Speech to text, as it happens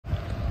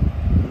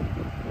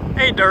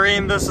Hey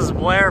Doreen, this is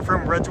Blair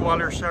from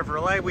Bridgewater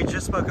Chevrolet. We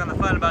just spoke on the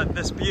phone about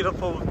this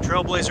beautiful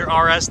Trailblazer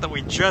RS that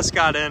we just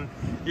got in.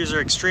 These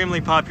are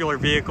extremely popular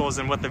vehicles,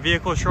 and with the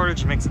vehicle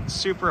shortage, it makes it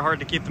super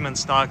hard to keep them in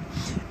stock.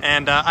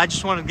 And I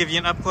just wanted to give you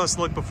an up-close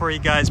look before you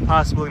guys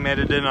possibly made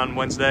it in on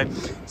Wednesday.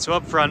 So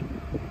up front,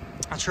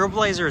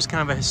 Trailblazer is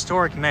kind of a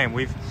historic name.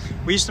 We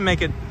used to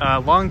make it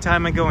a long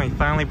time ago, and we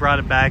finally brought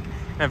it back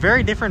in a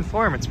very different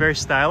form. It's very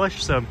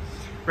stylish. So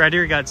right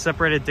here, you got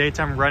separated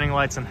daytime running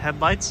lights and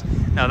headlights.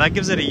 Now that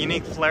gives it a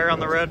unique flair on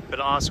the road,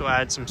 but also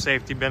adds some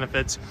safety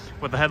benefits,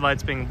 with the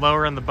headlights being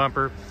lower on the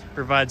bumper,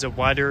 provides a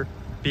wider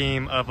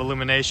beam of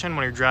illumination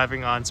when you're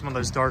driving on some of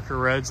those darker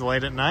roads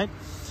late at night.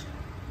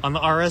 On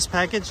the RS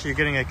package, you're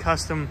getting a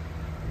custom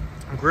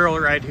grille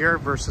right here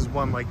versus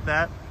one like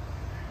that.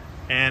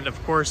 And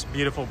of course,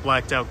 beautiful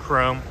blacked out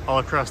chrome all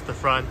across the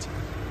front.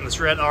 And this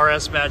red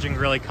RS badging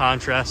really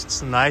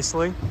contrasts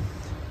nicely.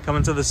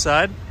 Coming to the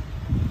side,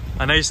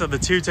 I know you said the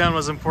two-tone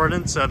was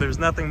important, so there's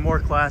nothing more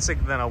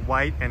classic than a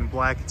white and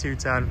black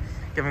two-tone,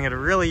 giving it a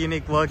really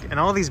unique look. And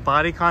all these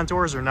body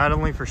contours are not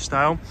only for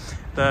style.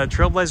 The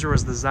Trailblazer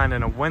was designed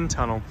in a wind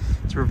tunnel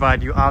to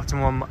provide you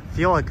optimum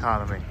fuel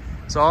economy.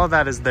 So all of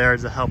that is there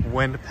to help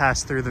wind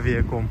pass through the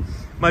vehicle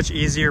much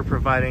easier,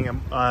 providing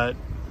a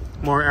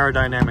more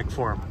aerodynamic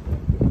form.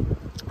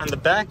 On the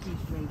back,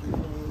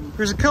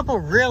 there's a couple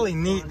really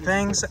neat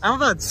things. I'm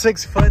about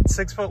 6 foot,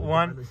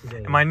 6'1",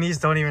 and my knees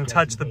don't even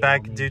touch the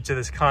back due to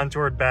this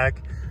contoured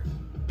back.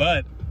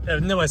 But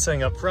no way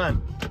saying up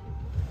front,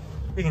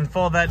 you can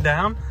fold that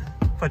down,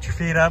 put your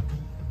feet up,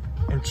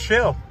 and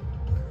chill.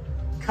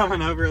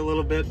 Coming over a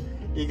little bit,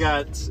 you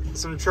got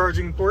some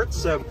charging ports.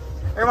 So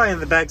everybody in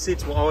the back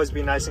seats will always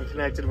be nice and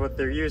connected with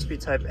their USB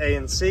type A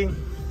and C,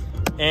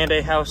 and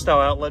a house style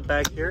outlet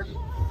back here.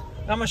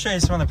 I'm gonna show you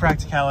some of the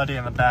practicality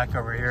in the back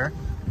over here.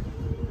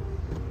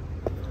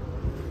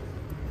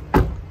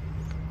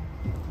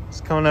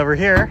 Just coming over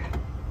here,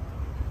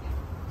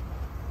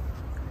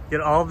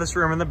 get all of this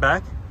room in the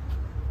back.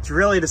 It's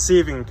really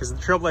deceiving because the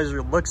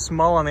Trailblazer looks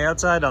small on the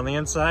outside. On the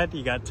inside,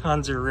 you got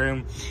tons of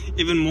room.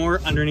 Even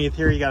more underneath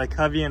here, you got a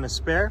cubby and a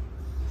spare.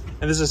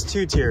 And this is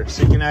 2-tier,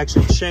 so you can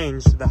actually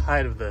change the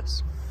height of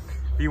this.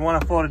 If you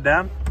want to fold it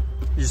down,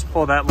 you just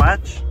pull that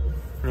latch,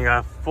 and you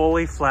got a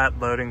fully flat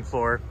loading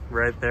floor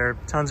right there.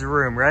 Tons of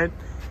room, right?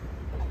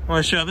 I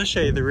want to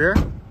show you the rear.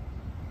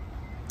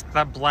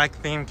 That black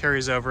theme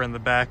carries over in the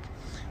back.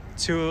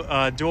 Two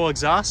dual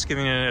exhausts,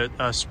 giving it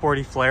a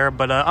sporty flair,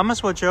 but I'm gonna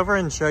switch over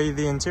and show you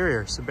the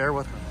interior, so bear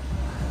with me.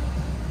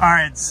 All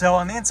right, so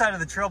on the inside of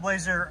the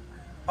Trailblazer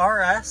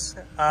RS,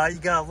 you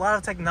got a lot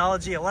of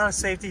technology, a lot of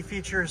safety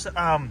features,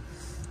 and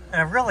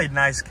a really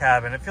nice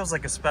cabin. It feels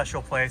like a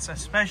special place,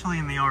 especially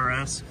in the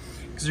RS,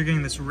 because you're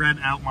getting this red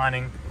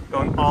outlining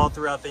going all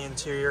throughout the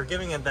interior,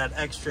 giving it that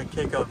extra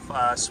kick of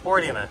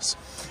sportiness.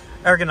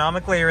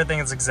 Ergonomically, everything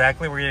is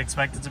exactly where you'd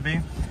expect it to be.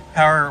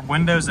 Power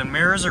windows and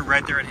mirrors are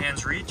right there at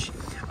hand's reach.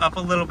 Up a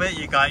little bit,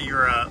 you got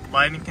your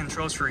lighting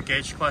controls for a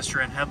gauge cluster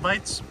and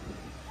headlights.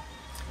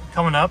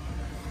 Coming up,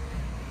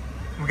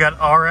 we got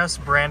RS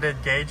branded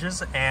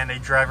gauges and a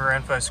driver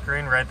info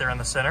screen right there in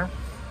the center,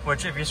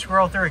 which if you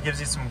scroll through, it gives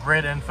you some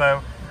great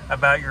info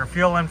about your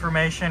fuel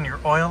information, your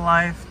oil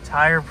life,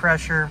 tire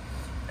pressure,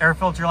 air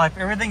filter life.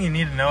 Everything you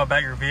need to know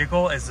about your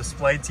vehicle is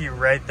displayed to you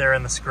right there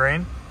in the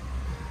screen.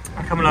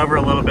 Coming over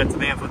a little bit to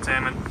the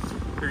infotainment,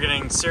 you're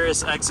getting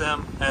Sirius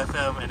XM,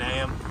 FM, and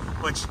AM,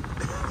 which,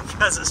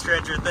 because of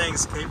Stranger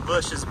Things, Kate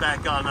Bush is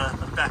back on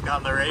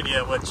the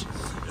radio, which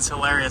is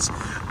hilarious.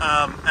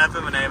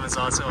 FM and AM is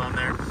also on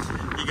there.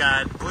 You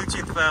got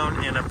Bluetooth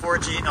phone and a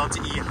 4G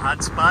LTE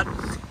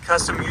hotspot,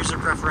 custom user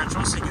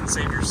preferential, so you can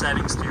save your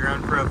settings to your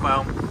own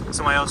profile.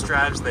 Somebody else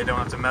drives, they don't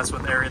have to mess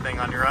with everything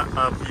on your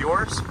of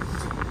yours.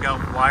 You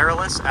got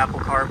wireless, Apple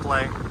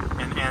CarPlay,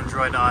 and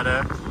Android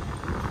Auto.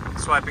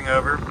 Swiping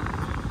over,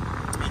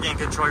 you can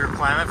control your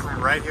climate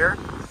from right here,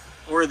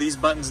 or these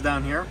buttons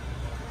down here.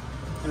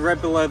 And right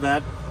below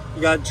that,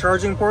 you got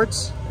charging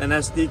ports, an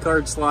SD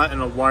card slot,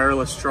 and a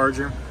wireless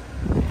charger.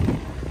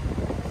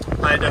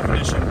 High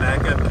definition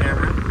backup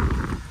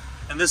camera.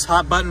 And this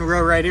hot button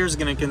row right here is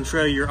going to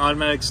control your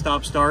automatic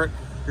stop start,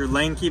 your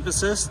lane keep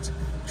assist,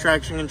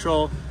 traction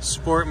control,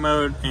 sport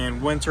mode,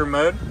 and winter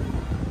mode.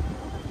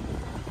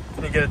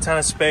 You get a ton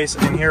of space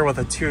in here with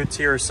a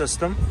 2-tier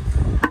system.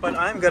 But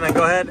I'm gonna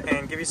go ahead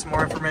and give you some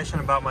more information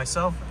about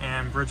myself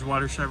and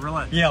Bridgewater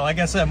Chevrolet. Yeah, like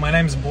I said, my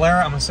name is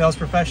Blair. I'm a sales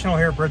professional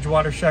here at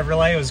Bridgewater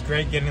Chevrolet. It was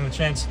great getting the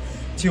chance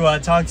to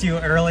talk to you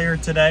earlier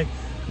today.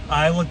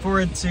 I look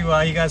forward to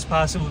you guys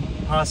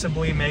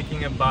possibly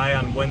making a buy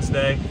on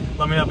Wednesday.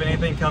 Let me know if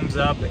anything comes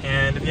up,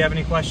 and if you have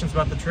any questions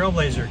about the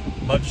Trailblazer,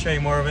 I'd love to show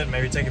you more of it,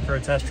 maybe take it for a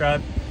test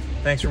drive.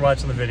 Thanks for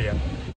watching the video.